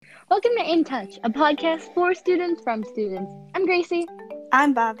Welcome to In Touch, a podcast for students from students. I'm Gracie.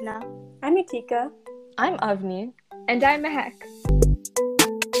 I'm Bhavna. I'm Atika. I'm Avni. And I'm Mahek.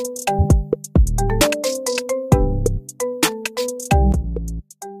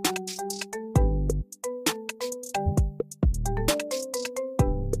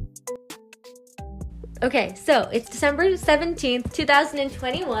 Okay, so it's December 17th,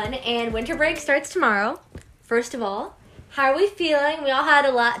 2021, and winter break starts tomorrow. First of all, how are we feeling? We all had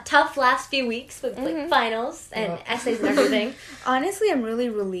a tough last few weeks with finals and essays and everything. Honestly, I'm really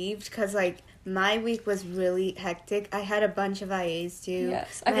relieved because my week was really hectic. I had a bunch of IAs too.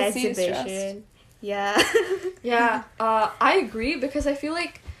 Yes, I can see you stressed. Yeah. Yeah, I agree because I feel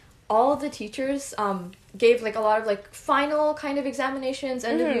like all of the teachers gave a lot of final kind of examinations,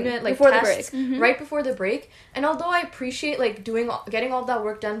 end of unit before tests the break. right before the break. And although I appreciate getting all that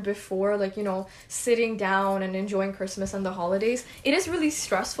work done before sitting down and enjoying Christmas and the holidays, it is really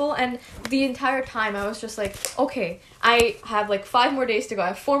stressful. And the entire time I was just okay, I have 5 more days to go, I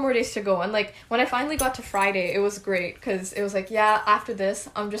have 4 more days to go. And when I finally got to Friday, it was great because it was after this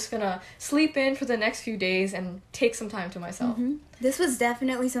I'm just gonna sleep in for the next few days and take some time to myself. This was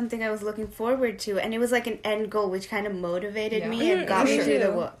definitely something I was looking forward to, and it was an end goal which kind of motivated me and got me through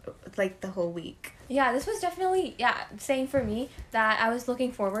the whole week. Yeah, this was definitely, same for me, that I was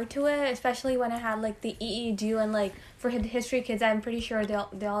looking forward to it, especially when I had, the EE due, and, for the history kids, I'm pretty sure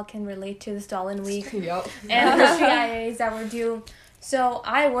they all can relate to the Stalin Week. Yep. And history IAs that were due. So,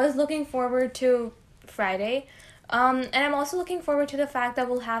 I was looking forward to Friday, and I'm also looking forward to the fact that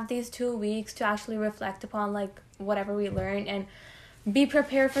we'll have these 2 weeks to actually reflect upon, whatever we learned, and be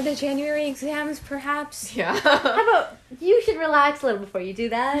prepared for the January exams, perhaps. Yeah. How about you should relax a little before you do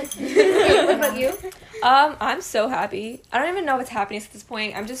that? What about you? I'm so happy. I don't even know what's happening at this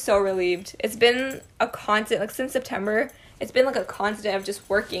point. I'm just so relieved. It's been a constant, since September, it's been a constant of just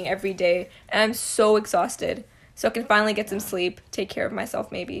working every day, and I'm so exhausted. So I can finally get some sleep, take care of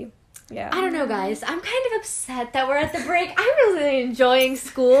myself maybe. Yeah. I don't know, guys. I'm kind of upset that we're at the break. I'm really enjoying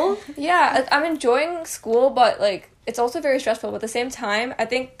school. Yeah, I'm enjoying school, but it's also very stressful. But at the same time, I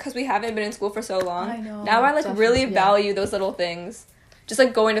think because we haven't been in school for so long, I know. now I really value those little things. Just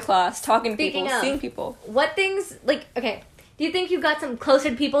going to class, talking to people, seeing people. What things, okay, do you think you got some closer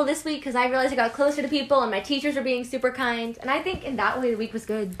to people this week? Because I realized I got closer to people and my teachers were being super kind. And I think in that way the week was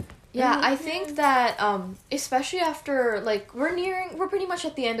good. Yeah, I think that especially after we're pretty much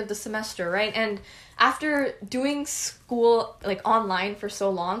at the end of the semester, right? And after doing school online for so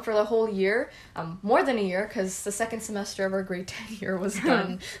long, for the whole year, more than a year, because the second semester of our grade 10 year was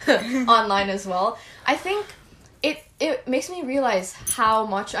done online as well. I think it makes me realize how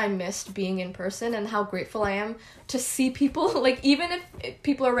much I missed being in person and how grateful I am to see people. Even if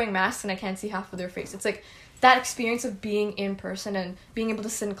people are wearing masks and I can't see half of their face, it's that experience of being in person and being able to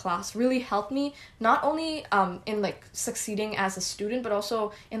sit in class really helped me, not only in succeeding as a student, but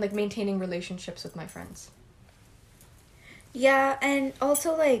also in maintaining relationships with my friends. Yeah, and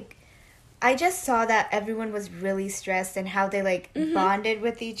also I just saw that everyone was really stressed and how they bonded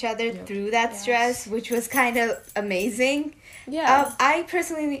with each other through that stress, which was kind of amazing. Yeah. I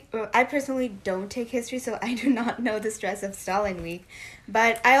personally don't take history, so I do not know the stress of Stalin Week.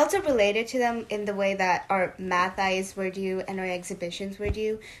 But I also related to them in the way that our math IAs were due and our exhibitions were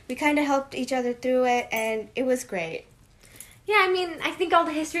due. We kind of helped each other through it, and it was great. Yeah, I mean, I think all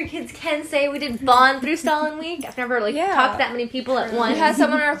the history kids can say we did bond through Stalin Week. I've never talked to that many people at once. We had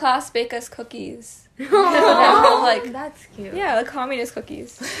someone in our class bake us cookies. That's cute. Yeah, communist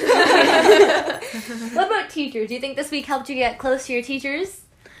cookies. What about teachers? Do you think this week helped you get close to your teachers?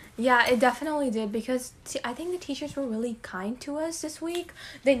 Yeah, it definitely did because I think the teachers were really kind to us this week.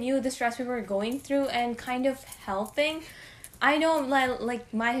 They knew the stress we were going through and kind of helping. I know,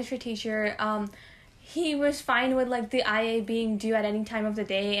 my history teacher, he was fine with the IA being due at any time of the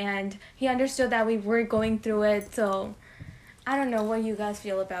day, and he understood that we were going through it. So I don't know what you guys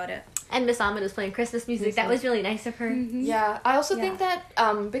feel about it. And Miss Ahmed was playing Christmas music. That was really nice of her. Yeah, I also think that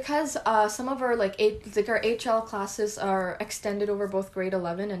because some of our our HL classes are extended over both grade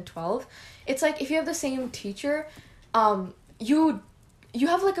 11 and 12, it's if you have the same teacher, you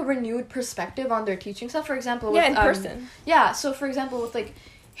have a renewed perspective on their teaching stuff. For example, with, in person. Yeah, so for example with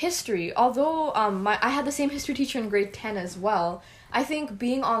history, although I had the same history teacher in grade 10 as well, I think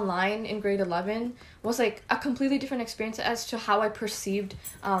being online in grade 11 was a completely different experience as to how I perceived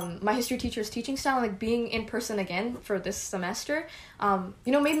my history teacher's teaching style. Being in person again for this semester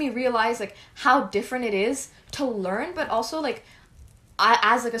made me realize how different it is to learn, but also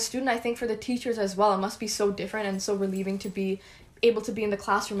as a student, I think for the teachers as well, it must be so different and so relieving to be able to be in the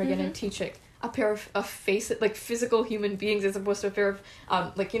classroom again and teach a pair of face, like physical human beings, as opposed to a pair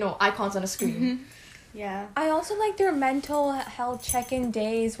of like, you know, icons on a screen. Yeah. I also like their mental health check-in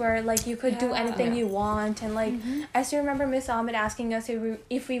days where like you could do anything you want, and like I still remember Miss Ahmed asking us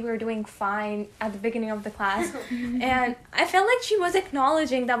if we were doing fine at the beginning of the class, and I felt like she was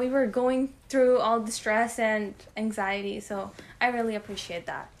acknowledging that we were going through all the stress and anxiety, so I really appreciate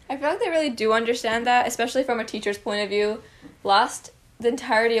that. I feel like they really do understand that, especially from a teacher's point of view. The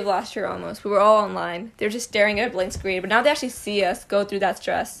entirety of last year almost, we were all online. They're just staring at a blank screen, but now they actually see us go through that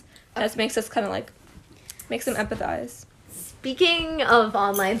stress. That makes us kind of like, makes them empathize. Speaking of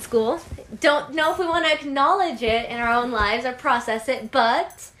online school, don't know if we want to acknowledge it in our own lives or process it,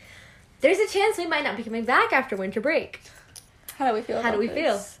 but there's a chance we might not be coming back after winter break. How do we feel? How do we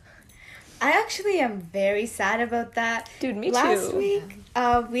feel? I actually am very sad about that. Dude, me Last too. week,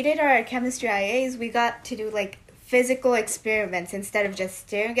 we did our chemistry IAs. We got to do like physical experiments instead of just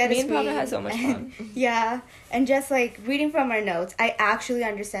staring at a Me and screen. Papa had so much fun. Yeah, and just like reading from our notes, I actually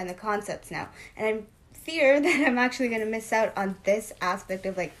understand the concepts now, and I'm fear that I'm actually gonna miss out on this aspect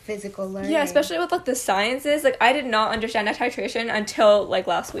of like physical learning. Yeah, especially with like the sciences. Like I did not understand that titration until like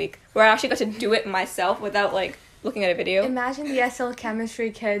last week, where I actually got to do it myself without like looking at a video. Imagine the SL chemistry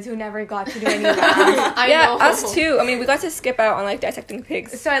kids who never got to do any labs. I Yeah, know. us too. I mean, we got to skip out on like dissecting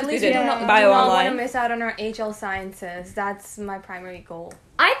pigs. So at least we we did do not bio want to online. miss out on our HL sciences. That's my primary goal.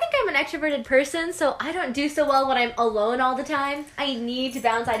 I think I'm an extroverted person, so I don't do so well when I'm alone all the time. I need to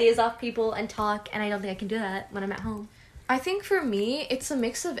bounce ideas off people and talk, and I don't think I can do that when I'm at home. I think for me, it's a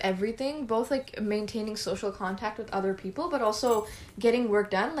mix of everything, both like maintaining social contact with other people, but also getting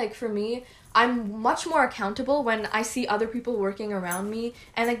work done. Like for me, I'm much more accountable when I see other people working around me,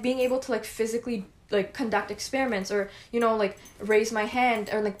 and like being able to like physically like conduct experiments, or you know, like raise my hand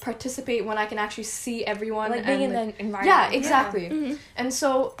or like participate when I can actually see everyone, Like being and, in like, the environment. yeah, exactly. Mm-hmm. And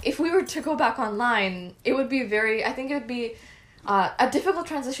so if we were to go back online, it would be I think it would be a difficult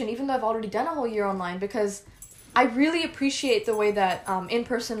transition, even though I've already done a whole year online, because I really appreciate the way that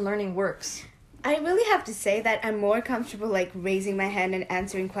in-person learning works. I really have to say that I'm more comfortable like raising my hand and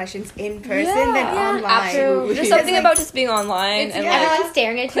answering questions in person than online. absolutely. There's Because, something like, about just being online and like Everyone's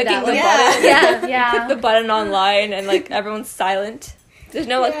staring at you clicking that the way. button. Yeah. Yeah. Click the button online and like everyone's silent. There's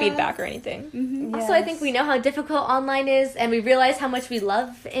no like Yeah. feedback or anything. Also, I think we know how difficult online is, and we realize how much we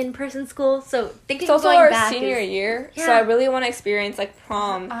love in-person school. So thinking It's of also going our back senior is, year, so Yeah. I really want to experience like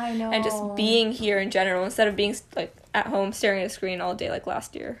prom I know. and just being here in general instead of being like at home staring at a screen all day like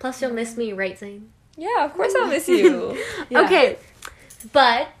last year. Plus, you'll miss me, right, Zane? Yeah, of course I'll miss you. Yeah. Okay,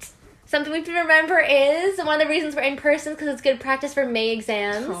 but something we have to remember is one of the reasons we're in person because it's good practice for May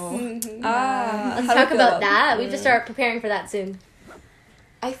exams. Let's How do you talk feel about that. We have to start preparing for that soon.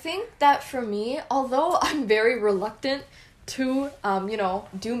 I think that for me, although I'm very reluctant to,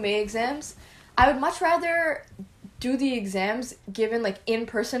 do May exams, I would much rather do the exams given like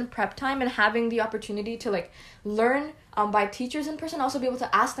in-person prep time and having the opportunity to like learn by teachers in person, also be able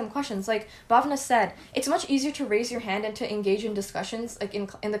to ask them questions. Like Bhavna said, it's much easier to raise your hand and to engage in discussions like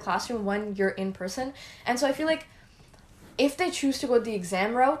in the classroom when you're in person. And so I feel like if they choose to go the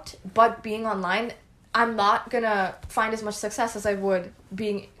exam route but being online, I'm not gonna find as much success as I would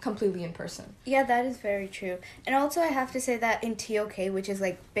being completely in person. Yeah, that is very true. And also I have to say that in TOK, which is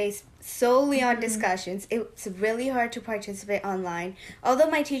like based solely on discussions, it's really hard to participate online. Although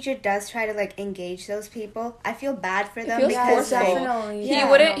my teacher does try to like engage those people, I feel bad for them feels because forceful. like,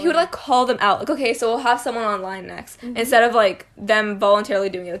 Definitely. He would like call them out like, okay, so we'll have someone online next instead of like them voluntarily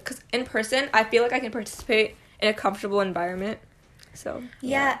doing it, because in person I feel like I can participate in a comfortable environment. So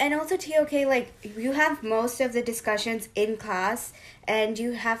yeah, and also TOK, like you have most of the discussions in class, and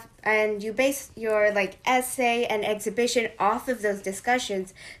you base your like essay and exhibition off of those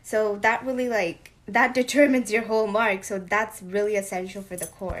discussions. So that really that determines your whole mark. So that's really essential for the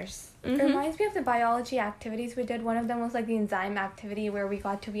course. It reminds me of the biology activities we did. One of them was like the enzyme activity where we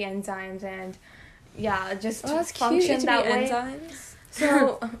got to be enzymes and just function that way. Enzymes.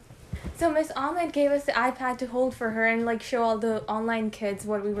 So Miss Ahmed gave us the iPad to hold for her and like show all the online kids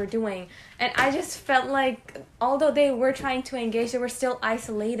what we were doing. And I just felt like although they were trying to engage, they were still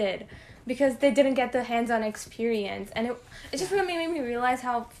isolated because they didn't get the hands-on experience. And it just really made me realize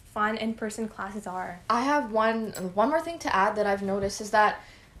how fun in-person classes are. I have one more thing to add that I've noticed is that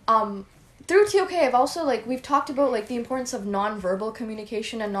through TOK, I've also we've talked about the importance of nonverbal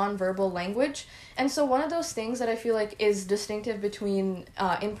communication and nonverbal language. And so one of those things that I feel like is distinctive between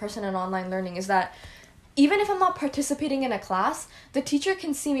in-person and online learning is that even if I'm not participating in a class, the teacher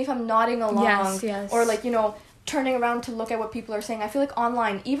can see me if I'm nodding along Yes. or turning around to look at what people are saying. I feel like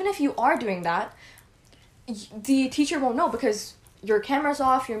online, even if you are doing that, the teacher won't know because your camera's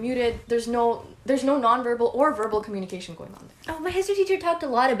off, you're muted. There's no nonverbal or verbal communication going on there. Oh, my history teacher talked a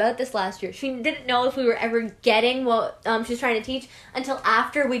lot about this last year. She didn't know if we were ever getting what she was trying to teach until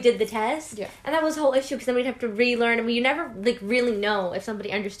after we did the test. Yeah. And that was the whole issue because then we'd have to relearn, and you never like really know if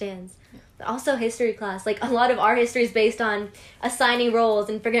somebody understands. Yeah. But also history class, like a lot of our history is based on assigning roles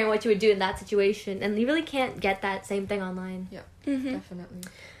and figuring out what you would do in that situation, and you really can't get that same thing online. Yeah, Mm-hmm. definitely.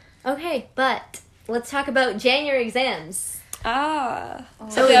 Okay, but let's talk about January exams.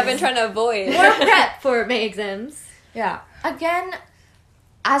 Something I've been trying to avoid. More prep for May exams. Yeah. Again,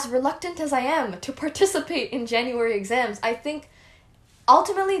 as reluctant as I am to participate in January exams, I think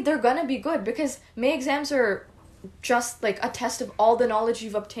ultimately they're gonna be good because May exams are just like a test of all the knowledge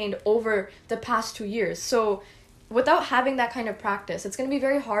you've obtained over the past 2 years. So without having that kind of practice, it's gonna be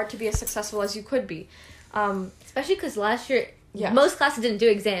very hard to be as successful as you could be. Especially because last year, Yeah. most classes didn't do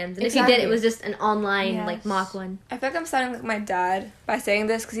exams. And if you did, Exactly. it was just an online, Yes. like, mock one. I feel like I'm sounding like my dad by saying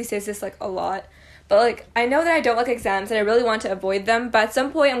this because he says this like a lot. But like I know that I don't like exams and I really want to avoid them. But at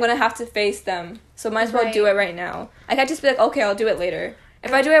some point I'm gonna have to face them, so might as well do it right now. I can't just be like, okay, I'll do it later.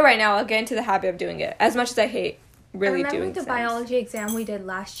 If I do it right now, I'll get into the habit of doing it. As much as I hate really I remember doing the exams. biology exam we did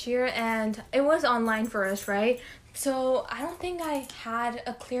last year, and it was online for us, right? So I don't think I had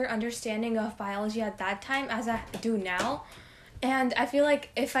a clear understanding of biology at that time as I do now. And I feel like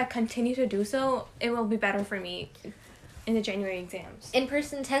if I continue to do so, it will be better for me in the January exams.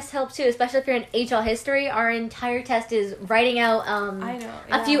 In-person tests help too, especially if you're in HL history. Our entire test is writing out I know,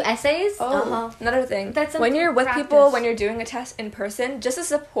 a yeah. few essays. Oh, another thing. That's when something you're to with practice. people, when you're doing a test in person, just the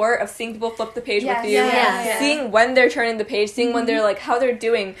support of seeing people flip the page Yes, with you, yes. seeing when they're turning the page, seeing when they're like how they're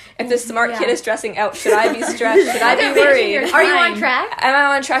doing. If the smart kid Yeah. is stressing out, should I be stressed? Should I be worried? Are you on track? Am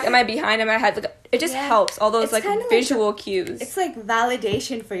I on track? Am I behind? Am I ahead? Like, it just helps. All those It's like kinda like visual cues. It's like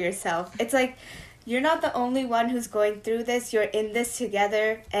validation for yourself. It's like you're not the only one who's going through this. You're in this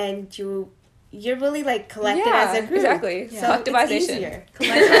together, and you're really like collected as a group. Exactly. So Collectivization. it's easier.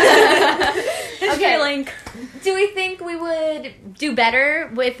 Okay. Do we think we would do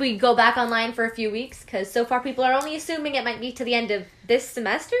better if we go back online for a few weeks? Because so far people are only assuming it might be to the end of this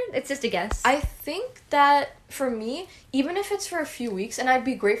semester. It's just a guess. I think that for me, even if it's for a few weeks, and I'd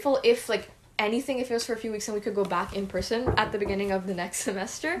be grateful if like anything if it was for a few weeks and we could go back in person at the beginning of the next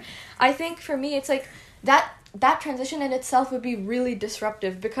semester. I think for me it's like that transition in itself would be really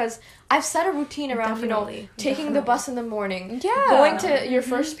disruptive because I've set a routine around, Definitely. taking the bus in the morning, Yeah. going to your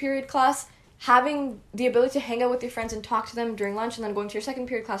first period class, having the ability to hang out with your friends and talk to them during lunch, and then going to your second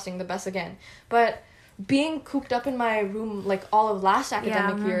period class, taking the bus again. But being cooped up in my room like all of last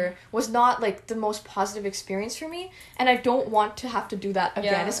academic year was not like the most positive experience for me, and I don't want to have to do that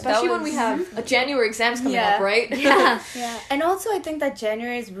again, Yeah, especially that when we was- have a January exams coming Yeah. up, right? yeah. Yeah, and also I think that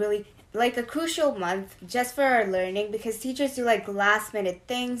January is really like a crucial month just for our learning because teachers do like last minute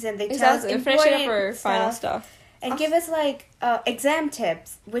things and they tell us Exactly. Finishing up important our final stuff. and give us like exam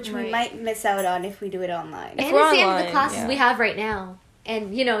tips, which we Right. might miss out on if we do it online. And we're it's the end of online, the classes yeah. we have right now.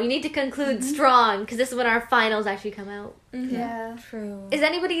 And, you need to conclude strong because this is when our finals actually come out. Yeah. True. Is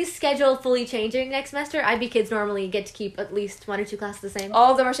anybody's schedule fully changing next semester? IB kids normally get to keep at least 1 or 2 classes the same.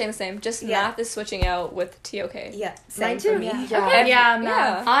 All of them are staying the same. Just Yeah. math is switching out with TOK. Yeah, Mine same too. for me. Yeah. Okay. Yeah, Yeah.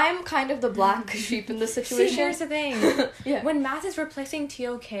 math. I'm kind of the black sheep in this See, situation. here's the thing. Yeah. When math is replacing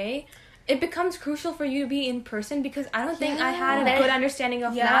TOK, it becomes crucial for you to be in person because I don't think I had Yeah. a good understanding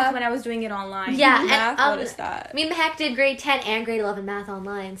of Yeah. math when I was doing it online. Yeah, Math, and what is that? me and Mahak did grade 10 and grade 11 math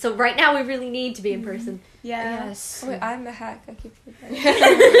online. So right now we really need to be in person. Yeah. Yes. Oh, wait, I'm the hack. I keep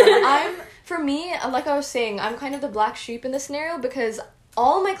forgetting. For me, like I was saying, I'm kind of the black sheep in this scenario because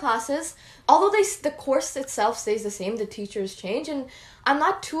all my classes, although the course itself stays the same, the teachers change, and I'm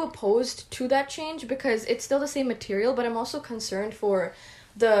not too opposed to that change because it's still the same material, but I'm also concerned for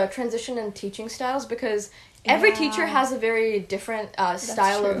the transition in teaching styles because every teacher has a very different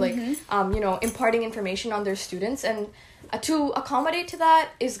style of like imparting information on their students, and to accommodate to that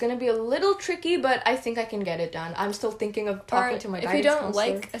is going to be a little tricky, but I think I can get it done. I'm still thinking of talking to my if you guidance don't counselor.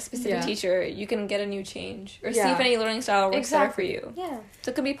 like a specific Yeah. teacher, you can get a new change or see Yeah. if any learning style works Exactly. better for you. Yeah.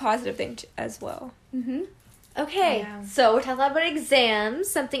 So it could be a positive thing as well. Mm-hmm. Okay, Yeah. so we're talking a lot about exams.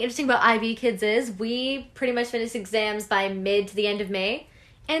 Something interesting about IB kids is we pretty much finish exams by mid to the end of May.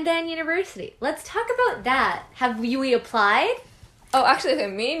 And then university. Let's talk about that. Have we applied? Oh, actually, okay,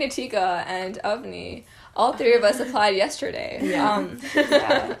 me, Nitika, and Avni, all three of us applied yesterday. Yeah.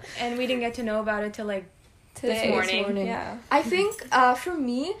 Yeah. And we didn't get to know about it till like Today. morning. Yeah. I think for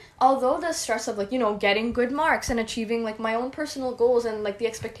me, although the stress of getting good marks and achieving my own personal goals and the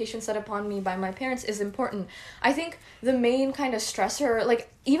expectations set upon me by my parents is important, I think the main kind of stressor,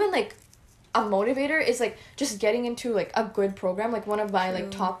 even a motivator is like just getting into like a good program, like one of my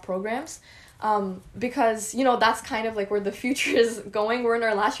like top programs. Because you know that's kind of like where the future is going. We're in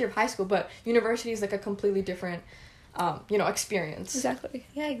our last year of high school, but university is like a completely different you know, experience. Exactly.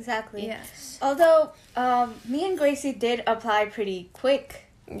 Yeah, exactly. Yes. Although me and Gracie did apply pretty quick,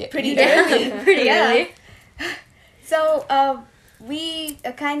 Yeah. pretty Yeah. early. Pretty Yeah. early. So we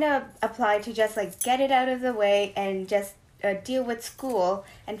kind of applied to just like get it out of the way and just deal with school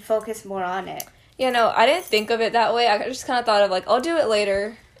and focus more on it. Yeah, no, I didn't think of it that way. I just kind of thought of like, I'll do it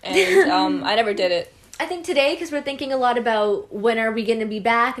later, and I never did it. I think today, because we're thinking a lot about when are we going to be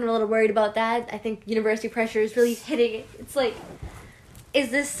back, and we're a little worried about that. I think university pressure is really hitting. It's like,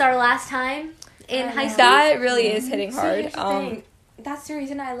 is this our last time in high school? That really is hitting See, hard. here's the thing. That's the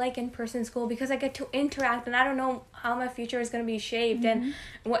reason I like in-person school, because I get to interact, and I don't know how my future is going to be shaped. And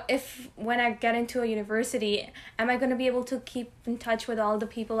when I get into a university, am I going to be able to keep in touch with all the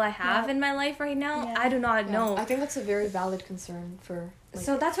people I have in my life right now? Yeah. I do not know. I think that's a very valid concern for. Like,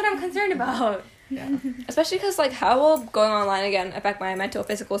 So that's what I'm concerned about. Especially because, like, how will going online again affect my mental,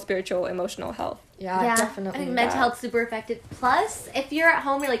 physical, spiritual, emotional health? yeah, definitely. I think mental health super affected. Plus, if you're at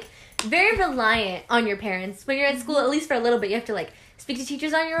home, you're like very reliant on your parents. When you're at school, at least for a little bit, you have to like speak to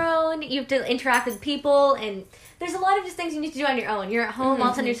teachers on your own. You have to interact with people, and there's a lot of just things you need to do on your own. You're at home, all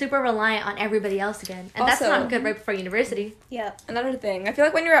of a sudden you're super reliant on everybody else again, and that's Also- not good right before university. Yeah. Another thing, I feel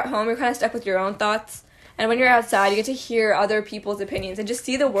like when you're at home, you're kind of stuck with your own thoughts. And when you're outside, you get to hear other people's opinions and just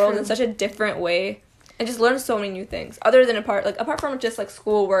see the world in such a different way. And just learn so many new things. Other than apart from just like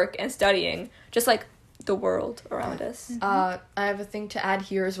schoolwork and studying, just like the world around us. I have a thing to add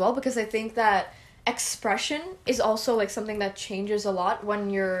here as well, because I think that expression is also like something that changes a lot when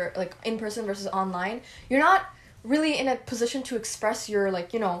you're like in person versus online. You're not really in a position to express your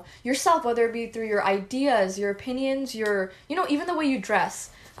like, you know, yourself, whether it be through your ideas, your opinions, your, you know, even the way you dress.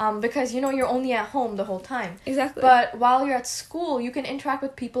 Because, you know, you're only at home the whole time. Exactly. But while you're at school, you can interact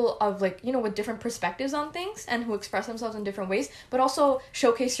with people of, like, you know, with different perspectives on things and who express themselves in different ways, but also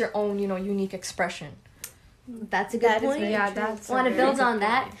showcase your own, you know, unique expression. That's a good That is point. very Yeah, true. that's Want to build on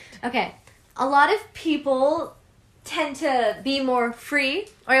that? Okay. A lot of people tend to be more free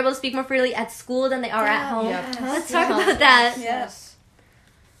or able to speak more freely at school than they are at home. Yeah. Let's talk about that. Yes.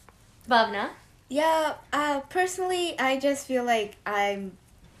 Bhavna? Yeah, personally, I just feel like I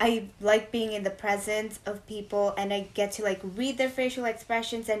like being in the presence of people, and I get to like read their facial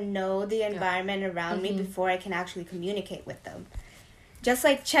expressions and know the environment around me before I can actually communicate with them. Just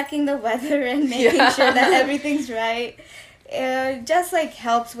like checking the weather and making sure that everything's right. Just like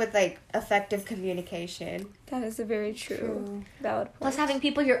helps with like effective communication. That is a very true, valid point. Plus having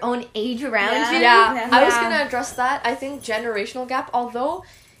people your own age around Yeah. you. Yeah, I was Yeah. gonna address that. I think generational gap, although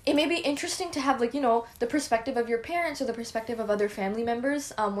it may be interesting to have, like, you know, the perspective of your parents or the perspective of other family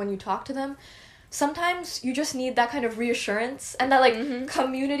members when you talk to them, sometimes you just need that kind of reassurance and that, like,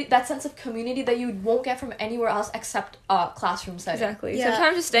 community, that sense of community that you won't get from anywhere else except a classroom setting. Exactly. Yeah.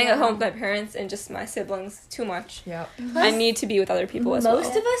 Sometimes just staying at home with my parents and just my siblings too much. Yeah. I need to be with other people as Most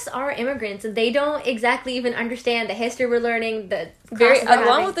well. of us are immigrants, and they don't exactly even understand the history we're learning, the Very classes we're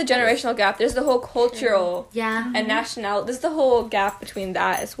along having. with the generational gap, there's the whole cultural Yeah. and national. There's the whole gap between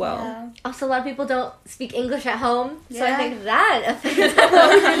that as well. Yeah. Also, a lot of people don't speak English at home, so I Yeah. think that affects how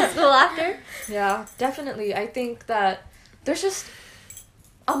we go to school after. Yeah, definitely. I think that there's just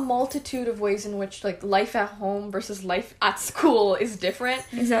a multitude of ways in which, like, life at home versus life at school is different.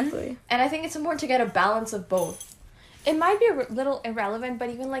 Exactly. And I think it's important to get a balance of both. It might be a little irrelevant, but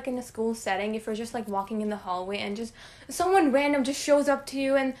even like in a school setting, if you're just like walking in the hallway and just someone random just shows up to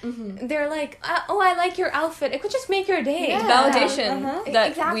you and they're like, "Oh, I like your outfit," it could just make your day. It's validation that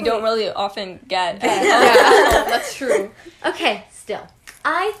Exactly. we don't really often get. Yeah, that's true. Okay, still.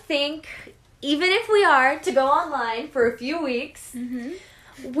 I think even if we are to go online for a few weeks,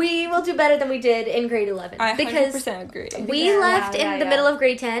 we will do better than we did in grade 11. I because 100% agree. we left in the middle of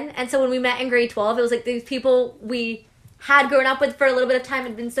grade 10, and so when we met in grade 12, it was like these people we had grown up with for a little bit of time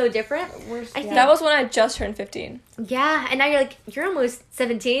had been so different. I think, That was when I just turned 15. yeah, and now you're like, you're almost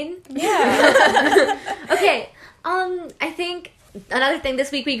 17. Yeah. Okay, I think another thing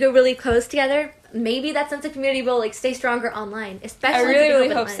this week we go really close together. Maybe that sense of community will like stay stronger online, especially. I if we really, can really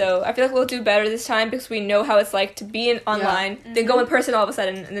open hope line. so. I feel like we'll do better this time because we know how it's like to be in online, then go in person all of a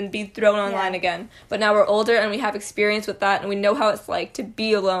sudden, and then be thrown online again. But now we're older and we have experience with that, and we know how it's like to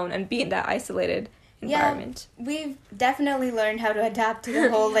be alone and be in that isolated environment. We've definitely learned how to adapt to the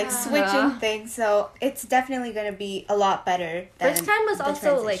whole like switching thing, so it's definitely gonna be a lot better. Than First time was the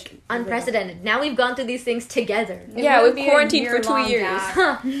also like transition. unprecedented. Now we've gone through these things together. Yeah, will we've be a quarantined for 2 year-long years.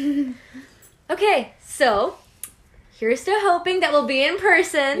 gap. Okay, so Here's to hoping that we'll be in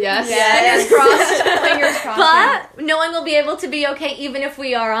person. Yes. Fingers crossed. Fingers crossed. But knowing we'll be able to be okay even if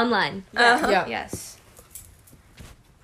we are online. Uh-huh. Yeah. Yes.